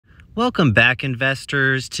Welcome back,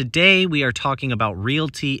 investors. Today we are talking about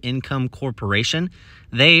Realty Income Corporation.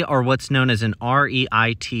 They are what's known as an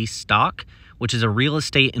REIT stock, which is a real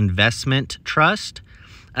estate investment trust.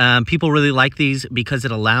 People really like these because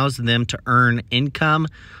it allows them to earn income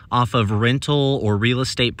off of rental or real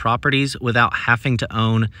estate properties without having to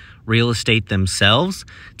own real estate themselves.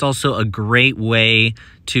 It's also a great way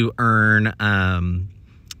to earn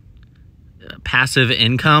passive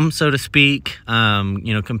income, so to speak,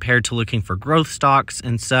 compared to looking for growth stocks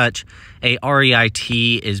and such. A REIT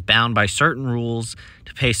is bound by certain rules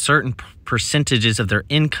to pay certain percentages of their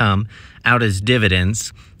income out as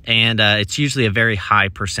dividends, and it's usually a very high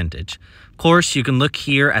percentage. Of course, you can look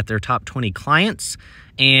here at their top 20 clients,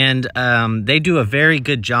 and they do a very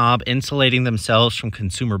good job insulating themselves from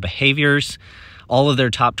consumer behaviors. All of their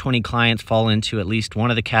top 20 clients fall into at least one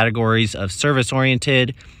of the categories of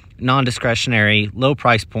service-oriented, non-discretionary, low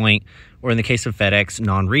price point, or in the case of FedEx,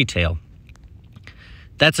 non-retail.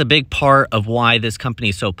 That's a big part of why this company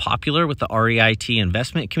is so popular with the REIT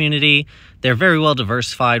investment community. They're very well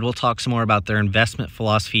diversified. We'll talk some more about their investment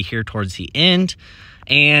philosophy here towards the end.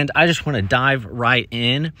 And I just want to dive right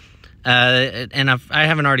in. I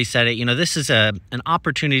haven't already said it, this is an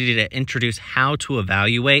opportunity to introduce how to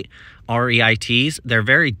evaluate REITs. They're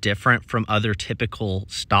very different from other typical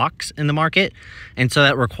stocks in the market. And so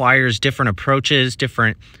that requires different approaches,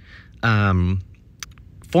 different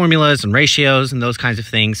formulas and ratios and those kinds of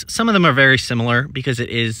things. Some of them are very similar because it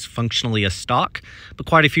is functionally a stock, but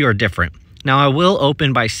quite a few are different. Now, I will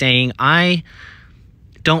open by saying I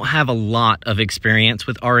don't have a lot of experience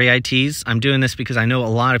with REITs. I'm doing this because I know a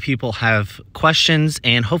lot of people have questions,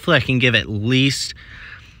 and hopefully I can give at least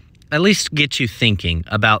get you thinking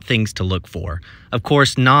about things to look for. Of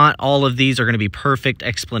course, not all of these are going to be perfect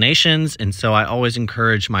explanations, and so I always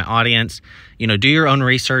encourage my audience, do your own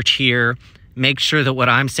research here. Make sure that what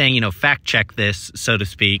I'm saying, fact check this, so to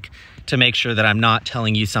speak, to make sure that I'm not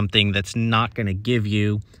telling you something that's not going to give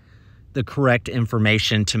you the correct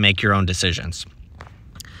information to make your own decisions.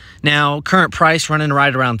 Now, current price running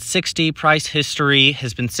right around 60. Price history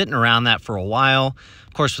has been sitting around that for a while.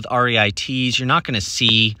 Of course, with REITs, you're not going to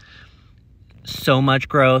see so much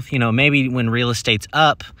growth. Maybe when real estate's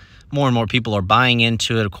up, more and more people are buying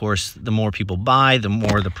into it. Of course, the more people buy, the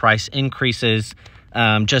more the price increases,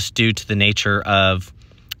 just due to the nature of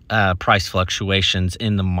price fluctuations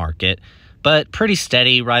in the market. But pretty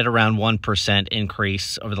steady, right around 1%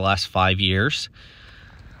 increase over the last 5 years.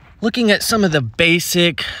 Looking at some of the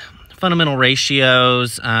basic fundamental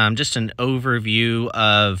ratios, just an overview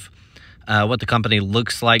of what the company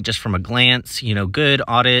looks like just from a glance. Good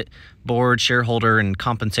audit, board, shareholder, and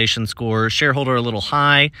compensation scores. Shareholder a little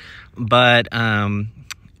high, but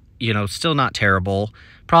still not terrible.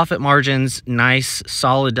 Profit margins, nice,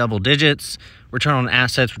 solid double digits. Return on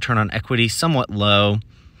assets, return on equity, somewhat low.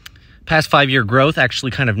 Past 5-year growth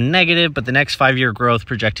actually kind of negative, but the next 5-year growth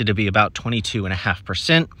projected to be about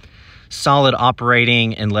 22.5%. Solid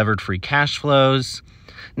operating and levered free cash flows.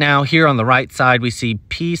 Now here on the right side, we see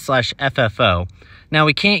P/FFO. Now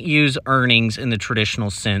we can't use earnings in the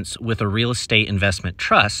traditional sense with a real estate investment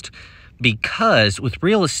trust, because with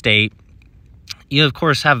real estate, you of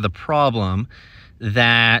course have the problem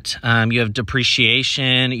that you have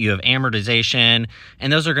depreciation, you have amortization,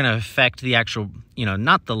 and those are going to affect the actual,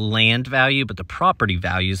 not the land value, but the property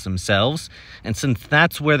values themselves. And since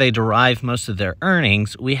that's where they derive most of their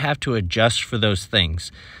earnings, we have to adjust for those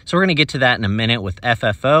things. So we're going to get to that in a minute with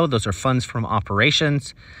FFO. Those are funds from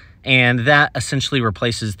operations, and that essentially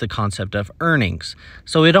replaces the concept of earnings.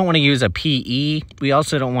 So we don't want to use a PE. We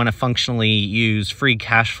also don't want to functionally use free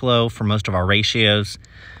cash flow for most of our ratios,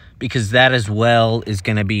 because that as well is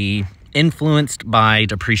going to be influenced by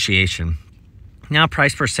depreciation. Now,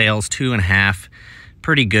 price per sales, 2.5,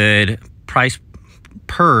 pretty good. Price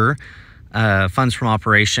per funds from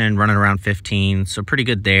operation running around 15, so pretty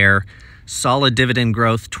good there. Solid dividend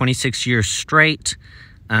growth, 26 years straight,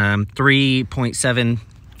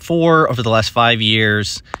 3.74 over the last 5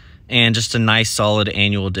 years, and just a nice solid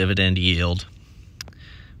annual dividend yield.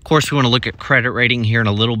 Of course, we want to look at credit rating here in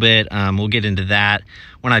a little bit. We'll get into that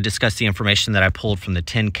when I discuss the information that I pulled from the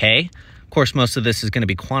 10K. Of course, most of this is going to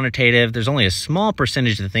be quantitative. There's only a small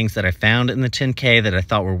percentage of the things that I found in the 10K that I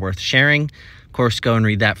thought were worth sharing. Of course, go and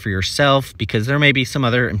read that for yourself, because there may be some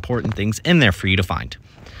other important things in there for you to find.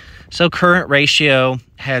 So current ratio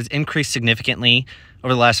has increased significantly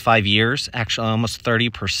over the last 5 years, actually almost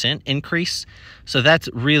 30% increase. So that's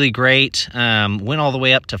really great. Went all the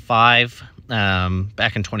way up to 5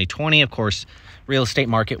 back in 2020. Of course, real estate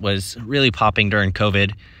market was really popping during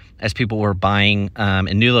COVID as people were buying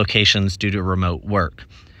in new locations due to remote work.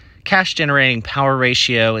 cash generating power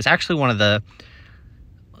ratio is actually one of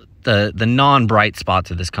the non-bright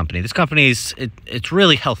spots of this company. This company's it's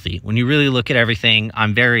really healthy. When you really look at everything,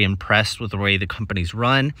 I'm very impressed with the way the company's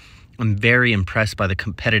run. I'm very impressed by the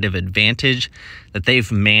competitive advantage that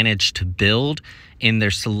they've managed to build in their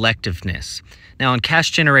selectiveness. Now, on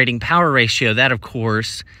cash generating power ratio, that of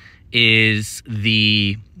course is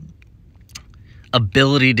the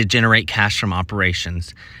ability to generate cash from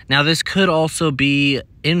operations. Now, this could also be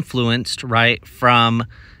influenced, right, from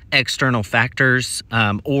external factors,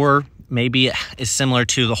 or maybe it is similar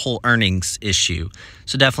to the whole earnings issue.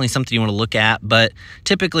 So definitely something you want to look at. But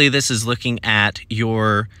typically this is looking at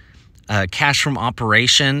your cash from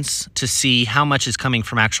operations to see how much is coming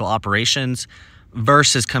from actual operations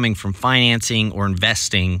versus coming from financing or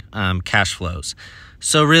investing cash flows.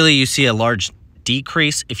 So really you see a large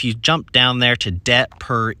decrease. If you jump down there to debt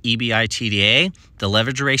per EBITDA, the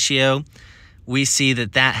leverage ratio, we see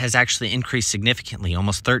that that has actually increased significantly,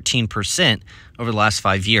 almost 13% over the last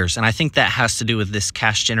 5 years. And I think that has to do with this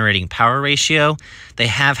cash generating power ratio. They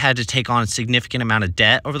have had to take on a significant amount of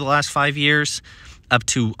debt over the last 5 years, up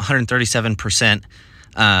to 137%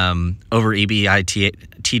 over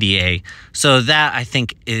EBITDA. So that, I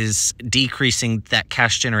think, is decreasing that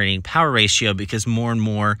cash generating power ratio because more and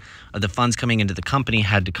more of the funds coming into the company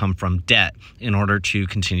had to come from debt in order to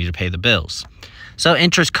continue to pay the bills. So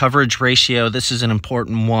interest coverage ratio, this is an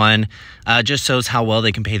important one. Just shows how well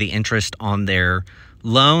they can pay the interest on their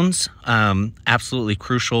loans. Absolutely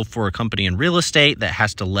crucial for a company in real estate that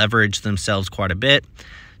has to leverage themselves quite a bit.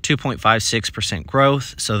 2.56%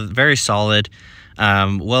 growth, so very solid.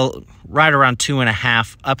 Well, right around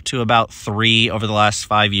 2.5 up to about 3 over the last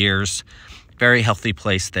 5 years. Very healthy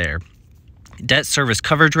place there. Debt service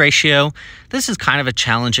coverage ratio. This is kind of a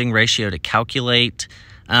challenging ratio to calculate.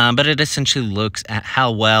 But it essentially looks at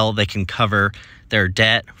how well they can cover their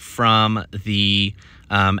debt from the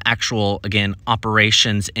actual, again,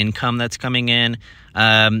 operations income that's coming in.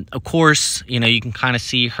 Of course, you know, you can kind of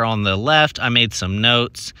see here on the left, I made some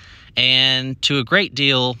notes, and to a great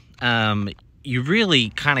deal, you really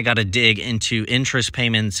kind of got to dig into interest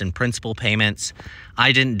payments and principal payments.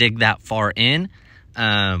 I didn't dig that far in.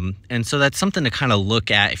 And so that's something to kind of look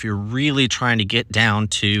at if you're really trying to get down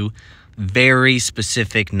to very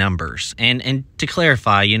specific numbers. And to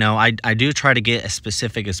clarify, you know, I do try to get as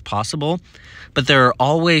specific as possible, but there are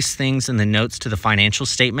always things in the notes to the financial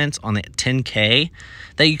statements on the 10K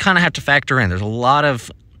that you kind of have to factor in. There's a lot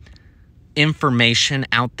of information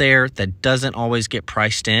out there that doesn't always get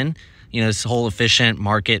priced in, you know, this whole efficient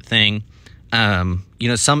market thing. You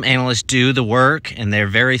know, some analysts do the work and they're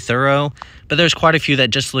very thorough, but there's quite a few that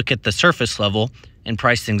just look at the surface level and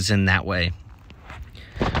price things in that way.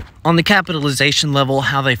 On the capitalization level,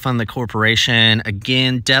 how they fund the corporation,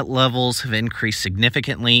 again, debt levels have increased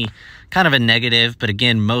significantly, kind of a negative, but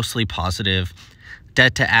again, mostly positive.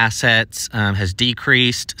 Debt to assets has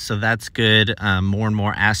decreased, so that's good. More and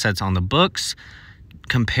more assets on the books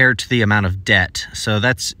compared to the amount of debt. So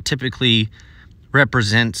that's typically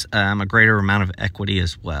represents a greater amount of equity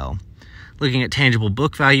as well. Looking at tangible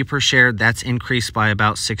book value per share, that's increased by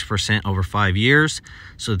about 6% over 5 years,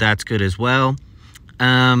 so that's good as well.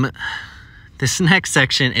 This next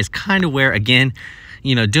section is kind of where, again,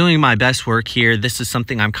 you know, doing my best work here. This is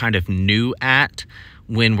something I'm kind of new at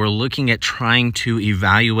when we're looking at trying to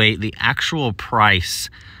evaluate the actual price,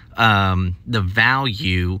 the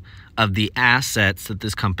value of the assets that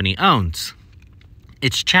this company owns.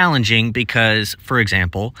 It's challenging because, for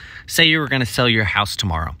example, say you were going to sell your house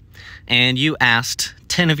tomorrow and you asked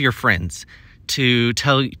 10 of your friends to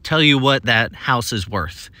tell you what that house is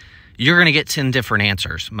worth. You're going to get 10 different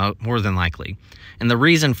answers, more than likely. And the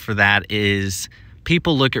reason for that is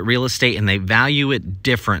people look at real estate and they value it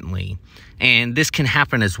differently. And this can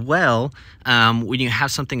happen as well when you have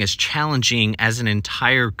something as challenging as an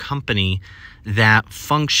entire company that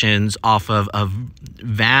functions off of a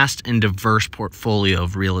vast and diverse portfolio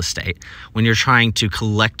of real estate. When you're trying to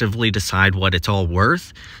collectively decide what it's all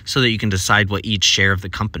worth so that you can decide what each share of the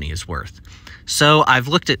company is worth. So I've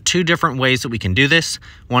looked at 2 different ways that we can do this.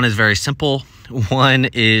 One is very simple. One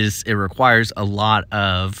is it requires a lot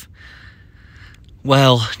of,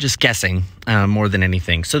 well, just guessing more than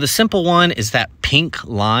anything. So the simple one is that pink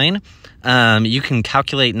line. You can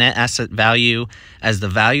calculate net asset value as the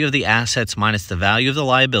value of the assets minus the value of the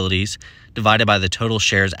liabilities divided by the total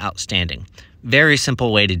shares outstanding. Very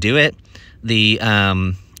simple way to do it.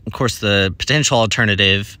 Of course, the potential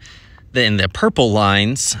alternative in the purple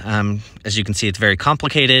lines, as you can see, it's very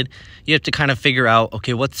complicated. You have to kind of figure out,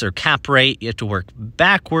 okay, what's their cap rate? You have to work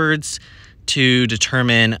backwards to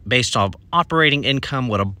determine, based off operating income,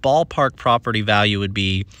 what a ballpark property value would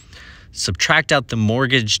be, subtract out the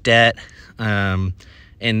mortgage debt, and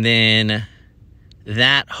then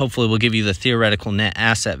that hopefully will give you the theoretical net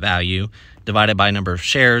asset value divided by number of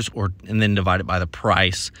shares, and then divided by the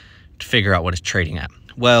price to figure out what it's trading at.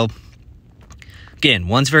 Well, again,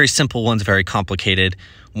 one's very simple, one's very complicated.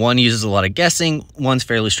 One uses a lot of guessing, one's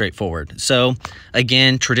fairly straightforward. So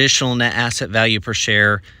again, traditional net asset value per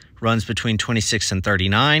share runs between 26 and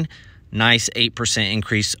 39. Nice 8%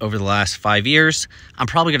 increase over the last 5 years. I'm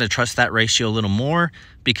probably going to trust that ratio a little more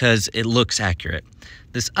because it looks accurate.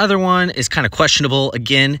 This other one is kind of questionable.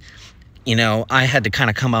 Again, you know, I had to kind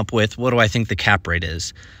of come up with, what do I think the cap rate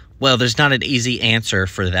is? Well, there's not an easy answer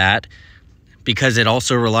for that because it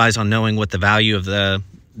also relies on knowing what the value of the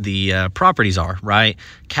properties are, right?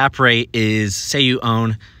 Cap rate is, say you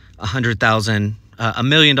own $100,000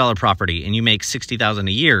 million property and you make $60,000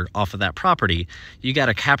 a year off of that property, you got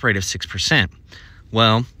a cap rate of 6%.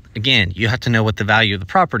 Well, again, you have to know what the value of the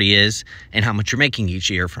property is and how much you're making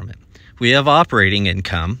each year from it. We have operating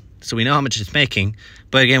income, so we know how much it's making,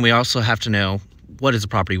 but again, we also have to know what is the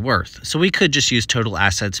property worth. So we could just use total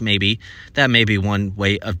assets, maybe. That may be one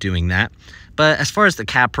way of doing that. But as far as the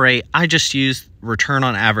cap rate, I just used return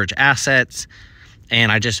on average assets,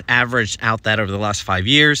 and I just averaged out that over the last 5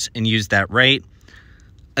 years and used that rate.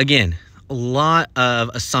 Again, a lot of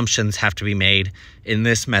assumptions have to be made in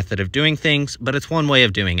this method of doing things, but it's one way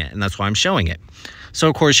of doing it, and that's why I'm showing it. So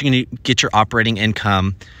of course, you can get your operating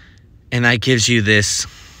income, and that gives you this,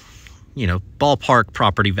 you know, ballpark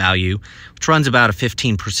property value, which runs about a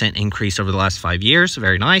 15% increase over the last 5 years.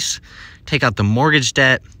 Very nice. Take out the mortgage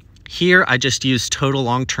debt. Here, I just used total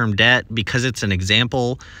long-term debt because it's an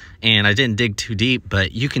example and I didn't dig too deep,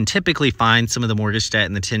 but you can typically find some of the mortgage debt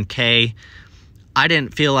in the 10K. I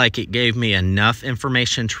didn't feel like it gave me enough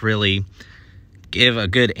information to really give a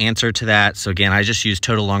good answer to that. So again, I just used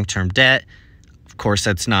total long-term debt. Of course,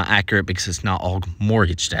 that's not accurate because it's not all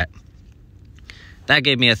mortgage debt. That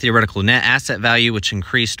gave me a theoretical net asset value, which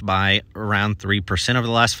increased by around 3% over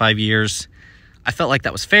the last 5 years. I felt like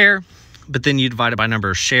that was fair, but then you divide it by number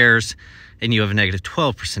of shares and you have a negative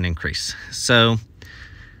 12% increase. So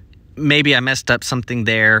maybe I messed up something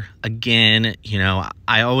there. Again, you know,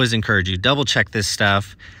 I always encourage you, double check this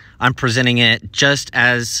stuff. I'm presenting it just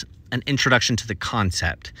as an introduction to the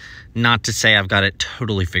concept, not to say I've got it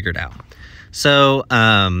totally figured out. So,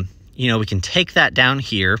 you know, we can take that down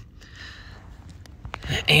here.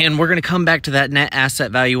 And we're going to come back to that net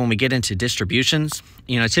asset value when we get into distributions.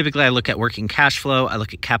 You know, typically I look at working cash flow, I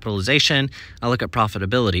look at capitalization, I look at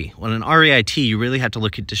profitability. When in REIT, you really have to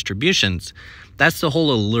look at distributions. That's the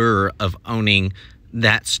whole allure of owning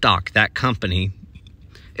that stock, that company,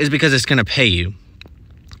 is because it's going to pay you.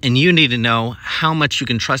 And you need to know how much you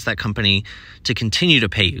can trust that company to continue to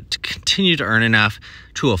pay you, to continue to earn enough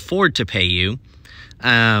to afford to pay you.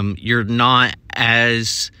 You're not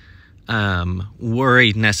as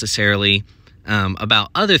worried necessarily about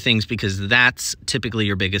other things because that's typically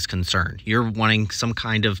your biggest concern. You're wanting some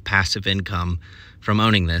kind of passive income from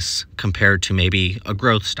owning this compared to maybe a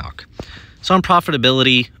growth stock. So on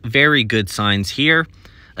profitability, very good signs here.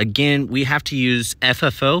 Again, we have to use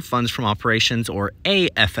FFO, funds from operations, or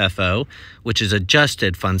AFFO, which is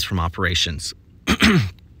adjusted funds from operations.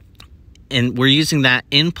 And we're using that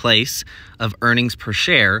in place of earnings per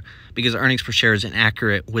share because earnings per share is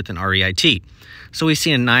inaccurate with an REIT. So we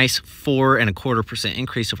see a nice 4.25%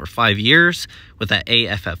 increase over 5 years with that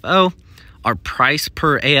AFFO. Our price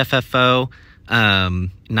per AFFO,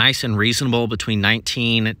 nice and reasonable between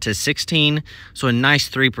 19 to 16. So a nice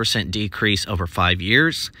 3% decrease over 5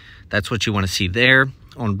 years. That's what you want to see there.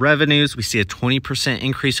 On revenues, we see a 20%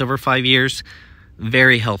 increase over 5 years.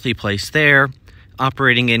 Very healthy place there.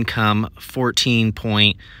 Operating income,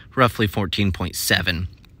 roughly 14.7.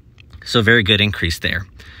 So very good increase there.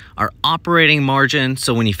 Our operating margin,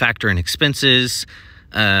 so when you factor in expenses,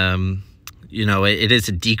 you know, it is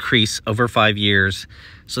a decrease over 5 years.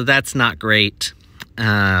 So that's not great.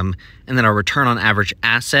 And then our return on average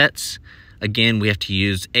assets, again, we have to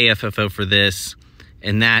use AFFO for this,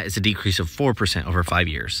 and that is a decrease of 4% over 5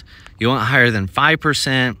 years. You want higher than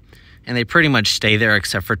 5%, and they pretty much stay there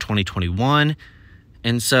except for 2021.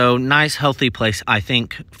 And so nice, healthy place, I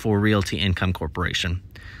think, for Realty Income Corporation.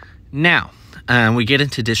 Now, we get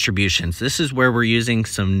into distributions. This is where we're using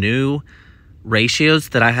some new ratios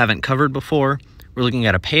that I haven't covered before. We're looking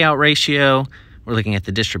at a payout ratio. We're looking at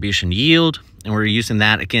the distribution yield, and we're using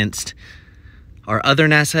that against our other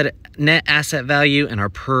net asset value and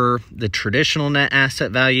the traditional net asset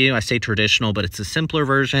value. I say traditional, but it's a simpler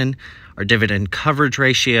version, our dividend coverage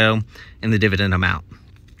ratio, and the dividend amount.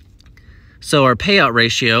 So our payout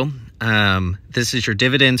ratio, this is your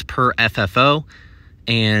dividends per FFO.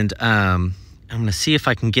 And I'm going to see if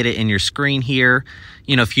I can get it in your screen here.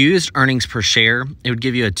 You know, if you used earnings per share, it would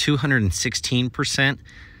give you a 216%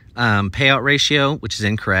 payout ratio, which is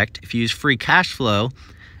incorrect. If you use free cash flow, it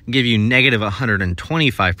would give you negative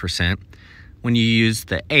 125%. When you use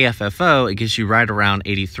the AFFO, it gives you right around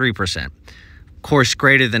 83%. Of course,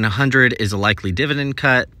 greater than 100 is a likely dividend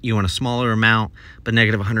cut. You want a smaller amount, but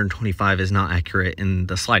negative 125 is not accurate in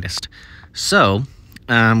the slightest. So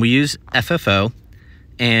we use FFO,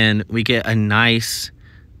 and we get a nice,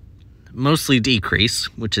 mostly decrease,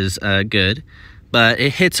 which is good, but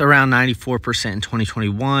it hits around 94% in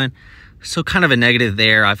 2021. So kind of a negative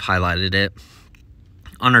there. I've highlighted it.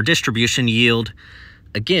 On our distribution yield,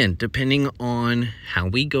 again, depending on how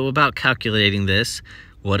we go about calculating this,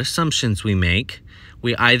 what assumptions we make,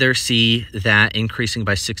 we either see that increasing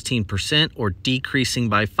by 16% or decreasing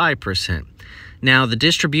by 5%. Now, the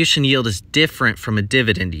distribution yield is different from a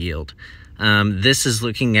dividend yield. This is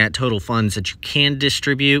looking at total funds that you can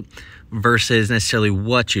distribute versus necessarily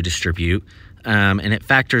what you distribute. And it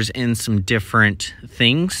factors in some different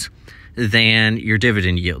things than your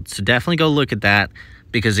dividend yield. So definitely go look at that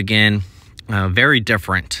because, again, very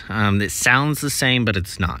different. It sounds the same, but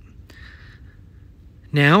it's not.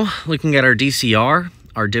 Now, looking at our DCR,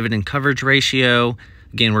 our dividend coverage ratio,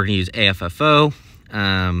 again, we're going to use AFFO,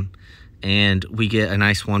 and we get a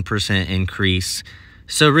nice 1% increase.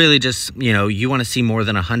 So really just, you know, you want to see more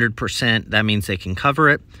than 100%. That means they can cover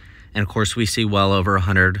it. And of course, we see well over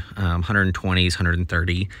 100, 120s,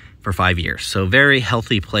 130 for 5 years. So very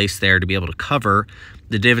healthy place there to be able to cover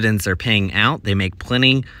the dividends they're paying out. They make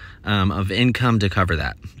plenty of income to cover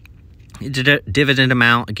that. Dividend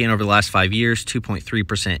amount, again, over the last 5 years,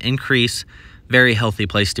 2.3% increase. Very healthy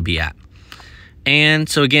place to be at. And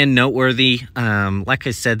so again, noteworthy, like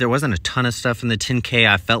I said, there wasn't a ton of stuff in the 10K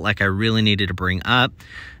I felt like I really needed to bring up.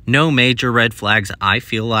 No major red flags, I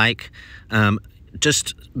feel like.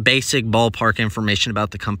 Just basic ballpark information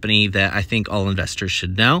about the company that I think all investors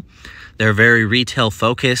should know. They're very retail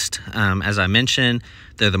focused. As I mentioned,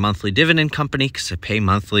 they're the monthly dividend company because they pay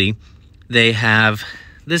monthly. They have,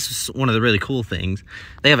 this is one of the really cool things,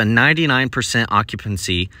 they have a 99%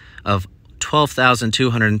 occupancy of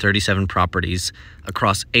 12,237 properties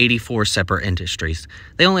across 84 separate industries.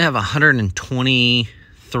 They only have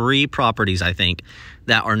 123 properties, I think,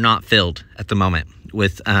 that are not filled at the moment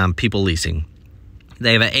with people leasing.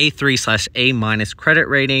 They have an A3/A- credit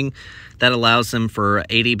rating that allows them for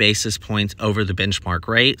 80 basis points over the benchmark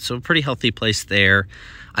rate. So a pretty healthy place there.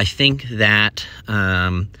 I think that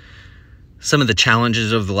some of the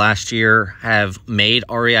challenges of the last year have made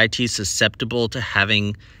REIT susceptible to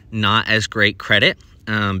having not as great credit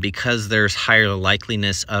because there's higher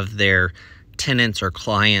likeliness of their tenants or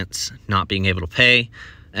clients not being able to pay.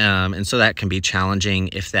 And so that can be challenging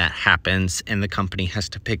if that happens and the company has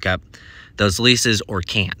to pick up those leases or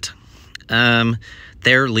can't.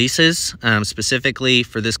 Their leases, specifically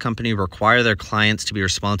for this company, require their clients to be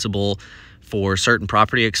responsible for certain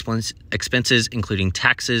property expenses, including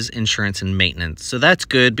taxes, insurance, and maintenance. So that's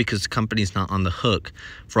good because the company's not on the hook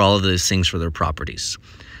for all of those things for their properties.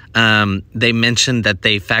 They mentioned that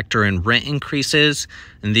they factor in rent increases,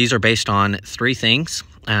 and these are based on three things.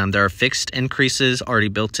 There are fixed increases already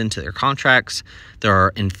built into their contracts. There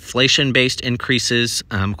are inflation-based increases.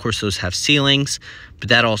 Of course, those have ceilings, but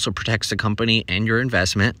that also protects the company and your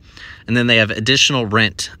investment. And then they have additional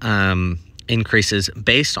rent increases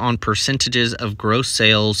based on percentages of gross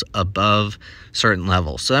sales above certain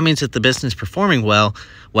levels. So that means that the business is performing well,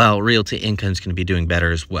 while Realty Income is going to be doing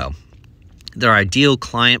better as well. Their ideal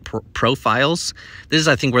client profiles, this is,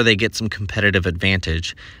 I think, where they get some competitive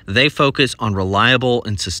advantage. They focus on reliable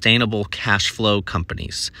and sustainable cash flow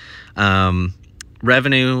companies.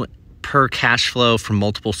 Revenue per cash flow from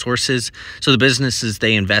multiple sources. So the businesses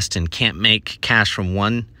they invest in can't make cash from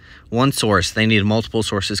one source. They need multiple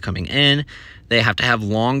sources coming in. They have to have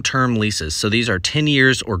long-term leases. So these are 10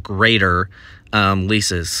 years or greater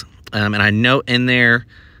leases. And I note in there,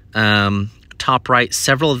 top right,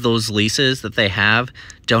 several of those leases that they have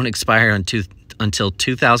don't expire until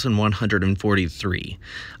 2143.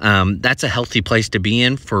 That's a healthy place to be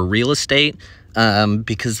in for real estate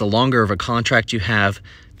because the longer of a contract you have,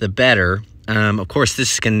 the better. Of course,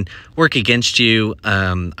 this can work against you.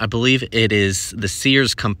 I believe it is the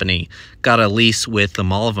Sears company got a lease with the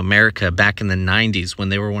Mall of America back in the 90s when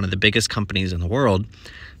they were one of the biggest companies in the world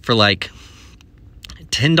for like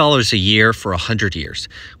 $10 a year for 100 years,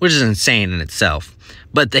 which is insane in itself.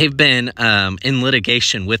 But they've been in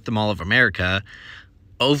litigation with the Mall of America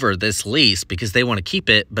over this lease because they want to keep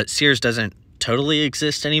it, but Sears doesn't totally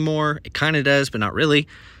exist anymore. It kind of does, but not really.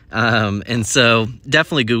 And so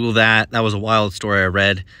definitely Google that. That was a wild story I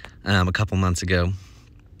read a couple months ago.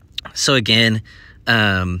 So again,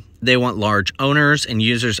 they want large owners and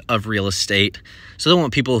users of real estate. So they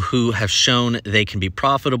want people who have shown they can be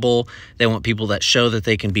profitable. They want people that show that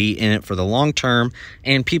they can be in it for the long term,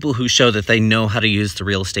 and people who show that they know how to use the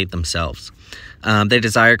real estate themselves. They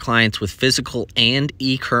desire clients with physical and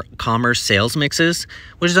e-commerce sales mixes,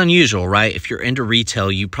 which is unusual, right? If you're into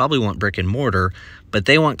retail, you probably want brick and mortar, but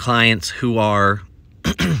they want clients who are,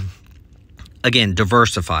 again,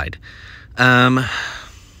 diversified.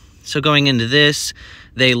 So going into this,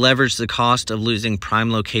 they leverage the cost of losing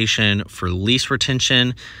prime location for lease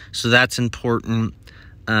retention. So that's important.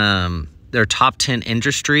 Their top 10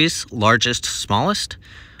 industries, largest, smallest,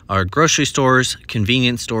 are grocery stores,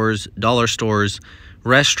 convenience stores, dollar stores,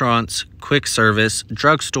 restaurants, quick service,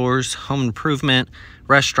 drugstores, home improvement,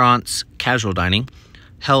 restaurants, casual dining,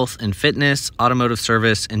 health and fitness, automotive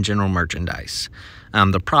service, and general merchandise.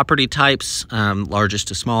 The property types, largest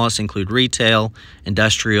to smallest, include retail,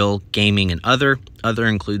 industrial, gaming, and other. Other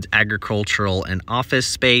includes agricultural and office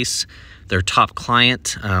space. Their top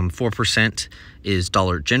client, 4%, is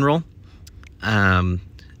Dollar General.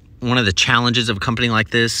 One of the challenges of a company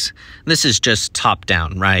like this is just top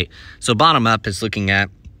down, right? So bottom up is looking at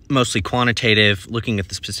mostly quantitative, looking at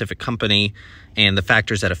the specific company and the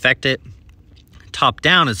factors that affect it. Top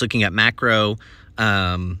down is looking at macro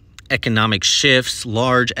economic shifts,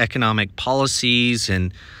 large economic policies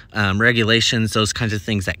and regulations, those kinds of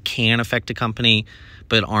things that can affect a company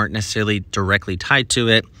but aren't necessarily directly tied to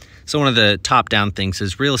it. So one of the top-down things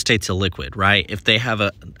is real estate's illiquid, right? If they have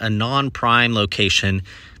a non-prime location,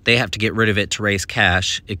 they have to get rid of it to raise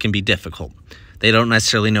cash. It can be difficult. They don't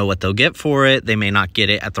necessarily know what they'll get for it. They may not get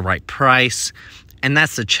it at the right price. And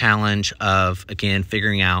that's the challenge of, again,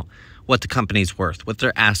 figuring out what the company's worth, what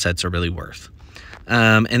their assets are really worth.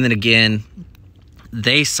 And then again,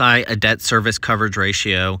 they cite a debt service coverage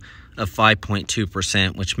ratio of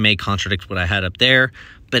 5.2%, which may contradict what I had up there.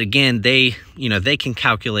 But again, they can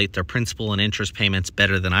calculate their principal and interest payments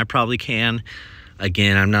better than I probably can.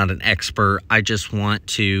 Again, I'm not an expert. I just want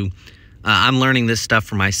to, I'm learning this stuff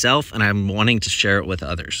for myself and I'm wanting to share it with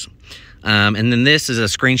others. And then this is a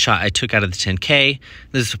screenshot I took out of the 10K.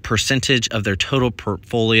 This is a percentage of their total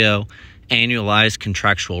portfolio annualized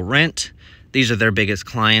contractual rent. These are their biggest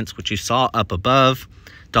clients, which you saw up above,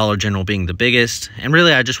 Dollar General being the biggest. And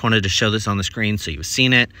really, I just wanted to show this on the screen so you've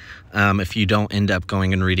seen it if you don't end up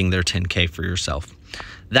going and reading their 10K for yourself.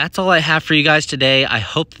 That's all I have for you guys today. I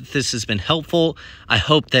hope that this has been helpful. I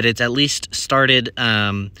hope that it's at least started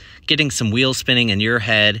getting some wheels spinning in your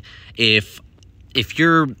head. If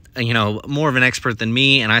you're, more of an expert than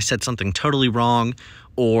me and I said something totally wrong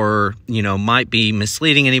or, might be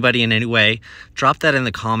misleading anybody in any way, drop that in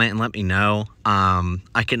the comment and let me know.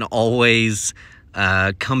 I can always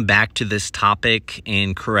come back to this topic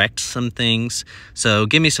and correct some things. So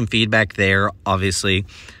give me some feedback there, obviously.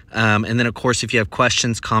 And then, of course, if you have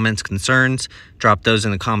questions, comments, concerns, drop those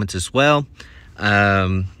in the comments as well.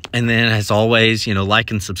 And then, as always,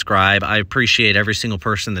 like and subscribe. I appreciate every single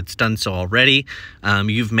person that's done so already.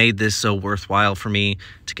 You've made this so worthwhile for me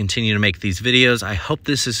to continue to make these videos. I hope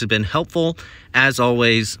this has been helpful. As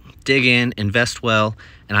always, dig in, invest well,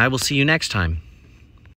 and I will see you next time.